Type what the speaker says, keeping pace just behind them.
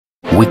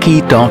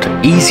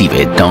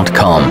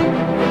wiki.ezvid.com.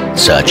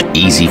 Search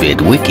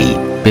Ezvid Wiki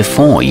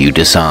before you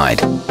decide.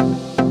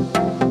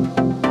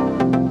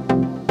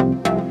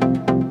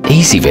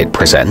 Ezvid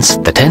presents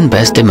the 10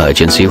 best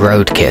emergency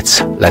road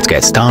kits. Let's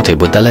get started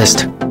with the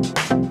list.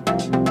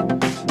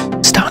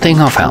 Starting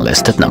off our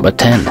list at number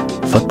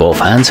 10. Football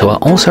fans who are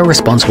also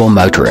responsible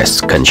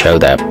motorists can show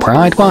their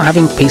pride while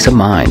having peace of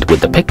mind with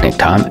the Picnic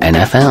Time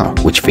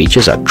NFL, which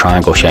features a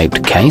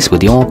triangle-shaped case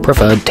with your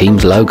preferred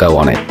team's logo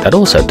on it that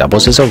also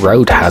doubles as a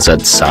road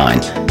hazard sign.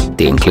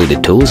 The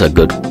included tools are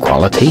good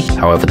quality,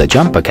 however the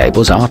jumper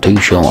cables are too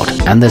short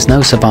and there's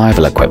no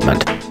survival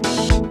equipment.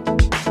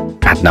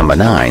 At number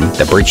 9,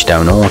 the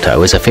Bridgestone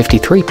Auto is a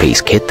 53-piece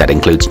kit that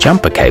includes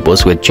jumper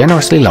cables with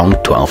generously long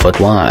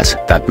 12-foot wires.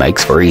 That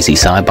makes for easy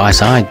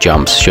side-by-side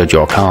jumps should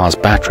your car's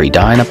battery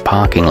die in a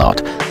parking lot.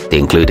 The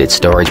included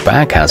storage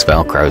bag has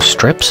Velcro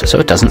strips so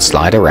it doesn't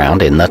slide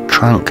around in the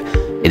trunk.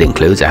 It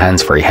includes a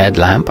hands-free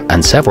headlamp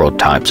and several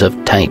types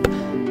of tape,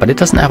 but it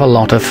doesn't have a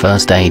lot of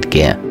first aid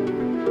gear.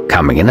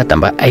 Coming in at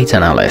number 8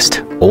 on our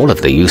list, all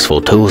of the useful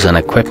tools and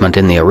equipment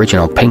in the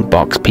original Pink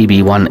Box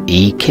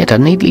PB1E kit are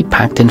neatly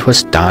packed into a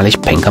stylish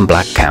pink and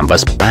black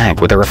canvas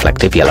bag with a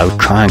reflective yellow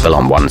triangle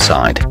on one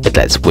side. It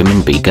lets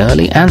women be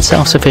girly and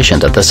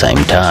self-sufficient at the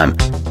same time.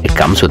 It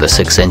comes with a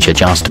 6-inch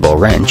adjustable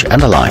wrench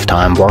and a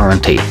lifetime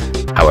warranty.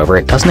 However,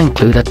 it doesn't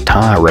include a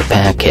tire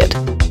repair kit.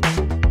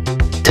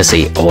 To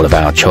see all of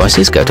our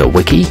choices, go to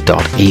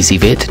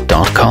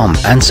wiki.ezvid.com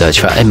and search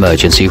for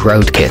emergency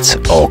road kits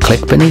or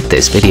click beneath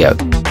this video.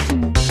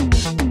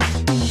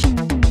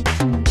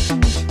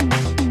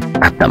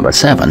 At number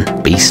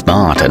 7, be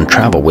smart and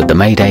travel with the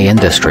Mayday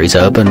Industries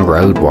Urban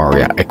Road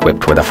Warrior,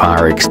 equipped with a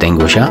fire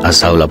extinguisher, a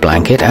solar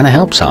blanket and a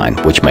help sign,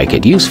 which make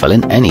it useful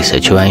in any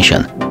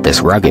situation. This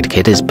rugged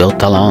kit is built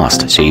to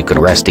last, so you can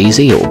rest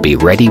easy or be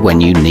ready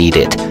when you need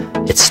it.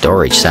 Its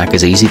storage sack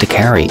is easy to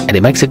carry and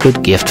it makes a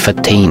good gift for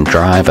teen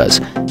drivers.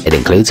 It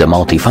includes a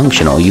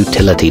multifunctional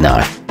utility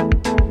knife.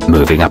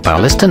 Moving up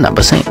our list to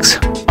number 6.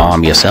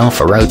 Arm yourself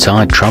for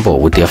roadside trouble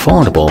with the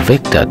affordable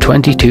Victor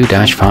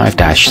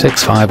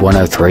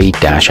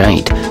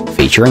 22-5-65103-8,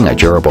 featuring a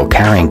durable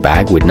carrying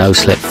bag with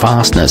no-slip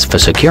fasteners for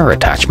secure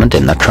attachment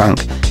in the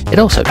trunk. It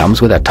also comes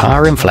with a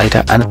tire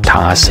inflator and a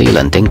tire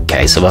sealant in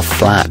case of a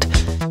flat.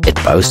 It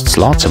boasts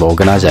lots of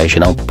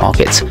organizational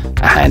pockets,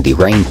 a handy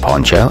rain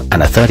poncho,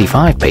 and a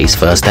 35-piece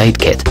first aid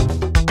kit.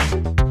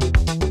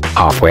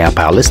 Halfway up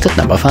our list at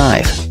number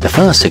 5. The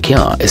First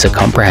Secure is a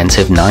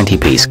comprehensive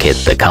 90-piece kit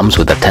that comes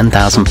with a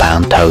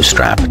 10,000-pound tow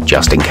strap,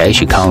 just in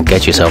case you can't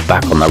get yourself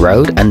back on the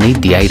road and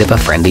need the aid of a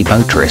friendly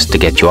motorist to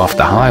get you off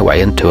the highway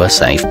and to a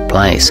safe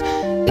place.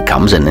 It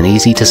comes in an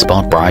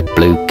easy-to-spot bright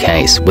blue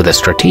case with a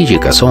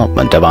strategic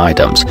assortment of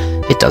items.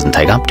 It doesn't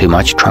take up too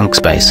much trunk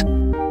space.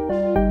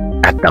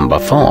 At number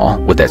 4,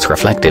 with its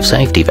reflective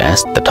safety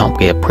vest, the Top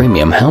Gear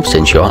Premium helps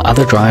ensure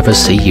other drivers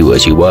see you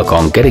as you work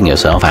on getting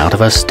yourself out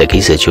of a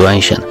sticky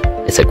situation.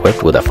 It's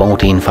equipped with a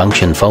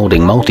 14-function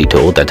folding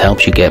multi-tool that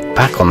helps you get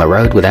back on the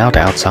road without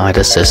outside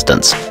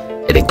assistance.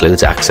 It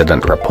includes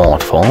accident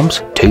report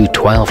forms, 2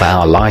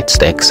 12-hour light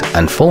sticks,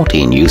 and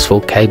 14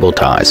 useful cable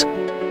ties.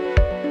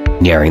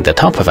 Nearing the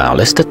top of our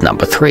list at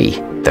number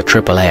 3, the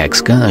AAA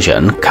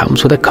Excursion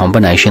comes with a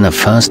combination of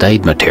first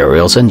aid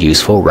materials and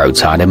useful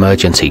roadside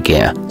emergency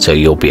gear, so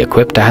you'll be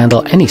equipped to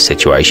handle any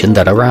situation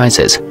that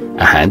arises.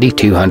 A handy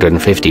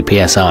 250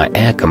 psi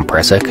air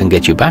compressor can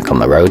get you back on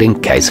the road in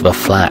case of a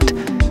flat.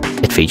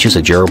 It features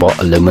a durable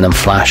aluminum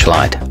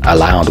flashlight, a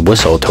loud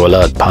whistle to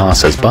alert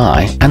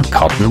passers-by, and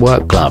cotton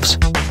work gloves.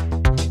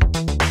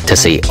 To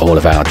see all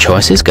of our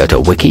choices, go to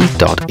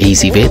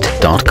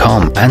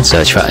wiki.ezvid.com and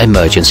search for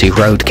emergency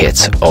road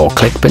kits or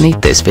click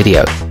beneath this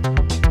video.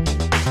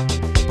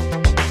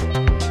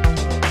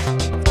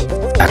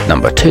 At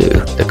number 2,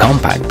 the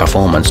compact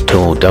performance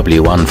tool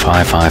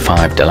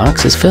W1555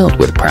 Deluxe is filled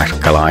with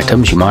practical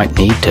items you might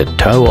need to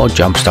tow or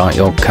jumpstart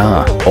your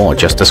car, or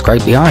just to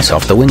scrape the ice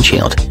off the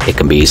windshield. It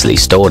can be easily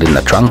stored in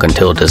the trunk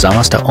until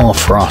disaster or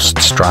frost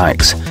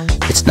strikes.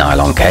 Its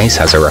nylon case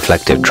has a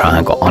reflective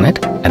triangle on it,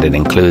 and it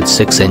includes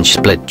 6-inch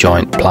split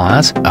joint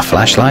pliers, a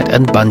flashlight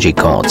and bungee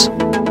cords.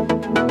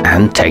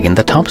 And taking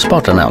the top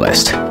spot on our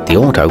list, the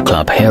Auto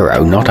Club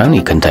Hero not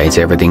only contains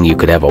everything you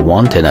could ever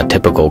want in a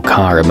typical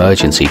car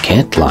emergency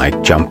kit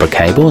like jumper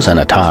cables and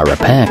a tire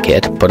repair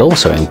kit, but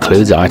also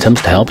includes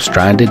items to help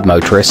stranded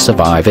motorists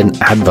survive in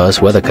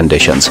adverse weather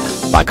conditions,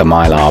 like a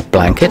Mylar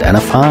blanket and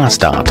a fire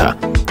starter.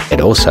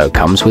 It also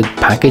comes with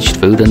packaged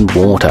food and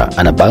water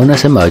and a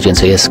bonus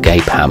emergency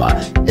escape hammer.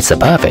 It's the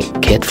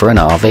perfect kit for an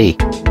RV.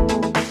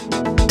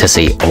 To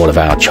see all of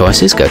our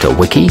choices, go to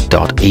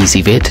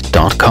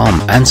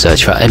wiki.ezvid.com and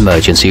search for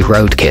emergency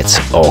road kits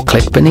or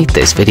click beneath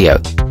this video.